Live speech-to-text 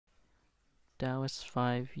Daoist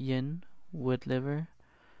 5 yin, wood liver.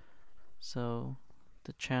 So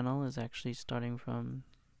the channel is actually starting from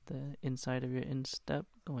the inside of your instep,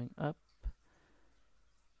 going up.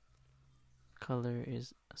 Color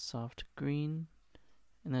is a soft green.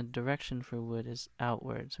 And the direction for wood is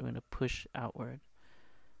outward. So we're going to push outward.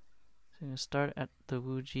 So we're going to start at the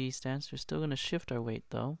Wu-Ji stance. We're still going to shift our weight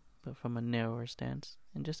though, but from a narrower stance.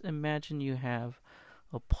 And just imagine you have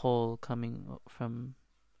a pole coming from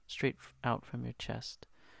straight out from your chest.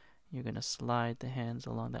 You're going to slide the hands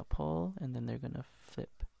along that pole, and then they're going to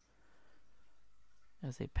flip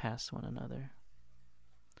as they pass one another.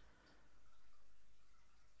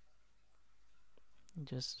 And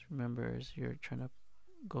just remember, as you're trying to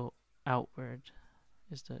go outward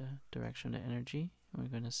is the direction of energy. We're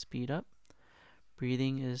going to speed up.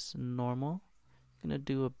 Breathing is normal. You're going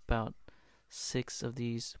to do about 6 of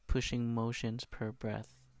these pushing motions per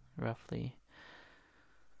breath, roughly.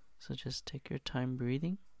 So just take your time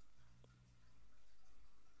breathing.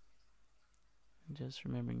 And just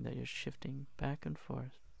remembering that you're shifting back and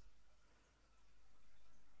forth.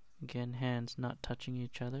 Again, hands not touching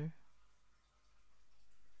each other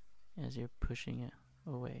as you're pushing it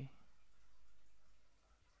away.